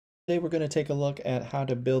Today we're going to take a look at how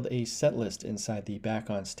to build a set list inside the Back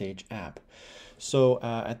on Stage app. So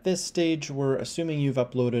at this stage, we're assuming you've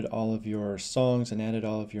uploaded all of your songs and added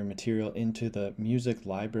all of your material into the music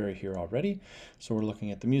library here already. So we're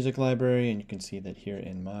looking at the music library, and you can see that here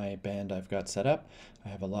in my band I've got set up. I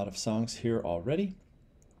have a lot of songs here already.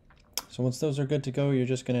 So once those are good to go, you're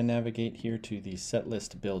just going to navigate here to the set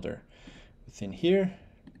list builder. Within here,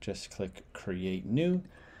 just click Create New.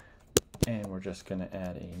 And we're just going to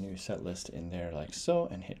add a new set list in there like so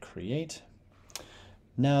and hit create.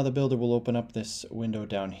 Now the builder will open up this window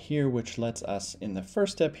down here, which lets us in the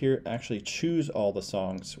first step here actually choose all the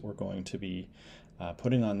songs we're going to be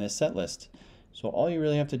putting on this set list. So all you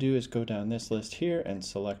really have to do is go down this list here and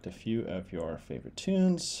select a few of your favorite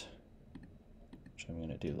tunes, which I'm going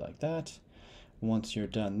to do like that. Once you're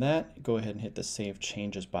done that, go ahead and hit the Save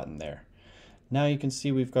Changes button there. Now you can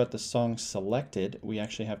see we've got the songs selected. We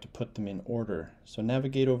actually have to put them in order. So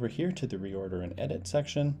navigate over here to the Reorder and Edit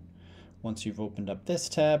section. Once you've opened up this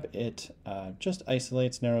tab, it just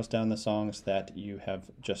isolates, narrows down the songs that you have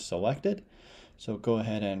just selected. So go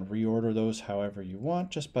ahead and reorder those however you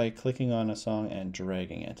want just by clicking on a song and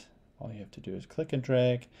dragging it. All you have to do is click and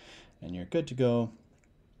drag and you're good to go.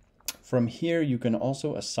 From here, you can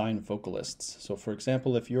also assign vocalists. So for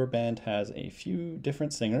example, if your band has a few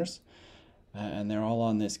different singers, and they're all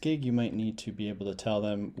on this gig, you might need to be able to tell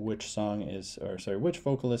them which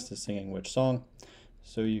vocalist is singing which song.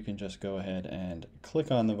 So you can just go ahead and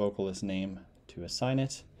click on the vocalist name to assign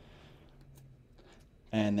it.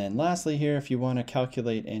 And then lastly here, if you want to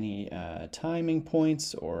calculate any timing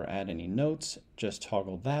points or add any notes, just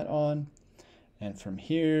toggle that on. And from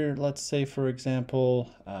here, let's say for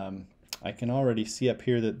example, I can already see up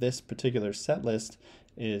here that this particular set list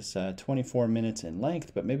is 24 minutes in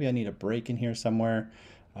length, but maybe I need a break in here somewhere.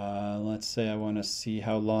 Let's say I want to see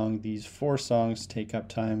how long these 4 songs take up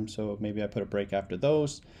time, so maybe I put a break after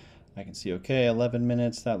those. I can see, okay, 11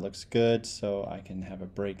 minutes, that looks good, so I can have a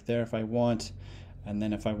break there if I want. And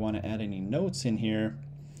then if I want to add any notes in here,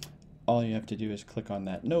 all you have to do is click on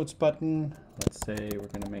that notes button. Let's say we're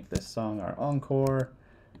going to make this song our encore.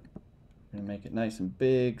 We're going to make it nice and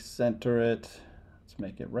big, center it, let's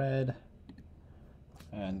make it red.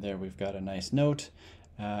 And there we've got a nice note.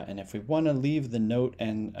 And if we want to leave the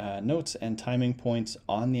notes and timing points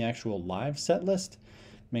on the actual live set list,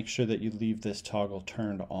 make sure that you leave this toggle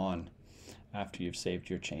turned on after you've saved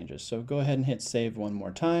your changes. So go ahead and hit save one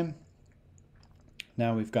more time.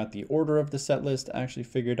 Now we've got the order of the set list actually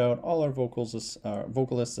figured out, all our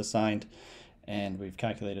vocalists assigned, and we've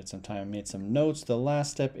calculated some time, made some notes. The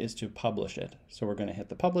last step is to publish it. So we're going to hit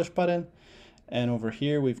the publish button. And over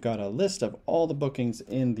here, we've got a list of all the bookings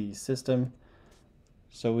in the system.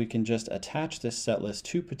 So we can just attach this set list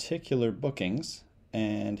to particular bookings.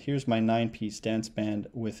 And here's my 9-piece dance band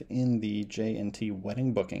within the J&T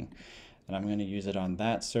wedding booking. And I'm going to use it on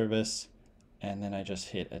that service. And then I just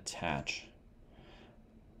hit attach.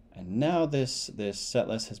 And now this set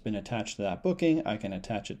list has been attached to that booking. I can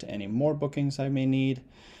attach it to any more bookings I may need,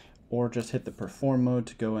 or just hit the perform mode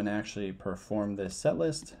to go and actually perform this set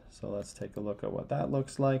list. So let's take a look at what that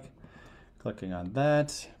looks like. Clicking on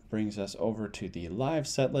that brings us over to the live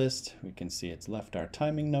set list. We can see it's left our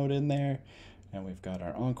timing note in there, and we've got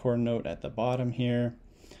our encore note at the bottom here.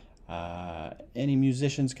 Any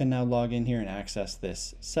musicians can now log in here and access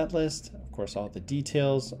this set list. Of course, all the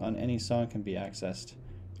details on any song can be accessed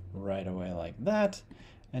right away like that.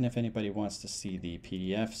 And if anybody wants to see the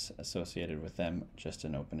PDFs associated with them, just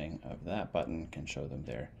an opening of that button can show them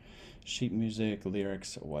their sheet music,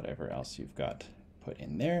 lyrics, whatever else you've got put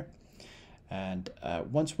in there. And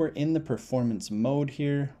once we're in the performance mode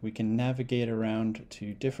here, we can navigate around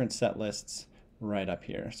to different set lists right up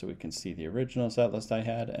here. So we can see the original set list I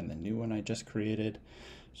had and the new one I just created.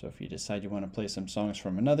 So if you decide you want to play some songs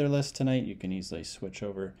from another list tonight, you can easily switch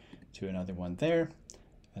over to another one there.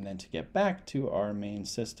 And then to get back to our main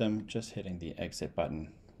system, just hitting the exit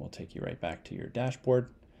button will take you right back to your dashboard.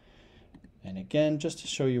 And again, just to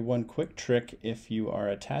show you one quick trick, if you are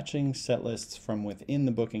attaching set lists from within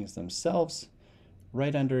the bookings themselves,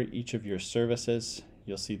 right under each of your services,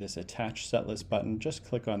 you'll see this attach set list button. Just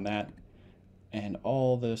click on that and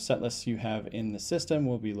all the set lists you have in the system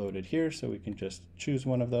will be loaded here. So we can just choose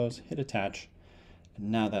one of those, hit attach, and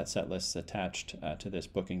now that set list is attached to this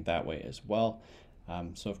booking that way as well.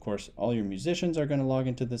 So of course, all your musicians are going to log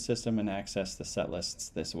into the system and access the set lists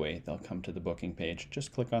this way. They'll come to the booking page,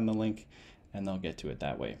 just click on the link and they'll get to it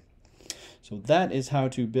that way. So that is how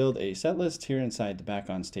to build a set list here inside the Back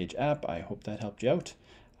on Stage app. I hope that helped you out.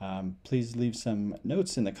 Please leave some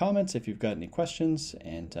notes in the comments if you've got any questions,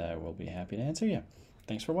 and we'll be happy to answer you.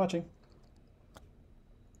 Thanks for watching.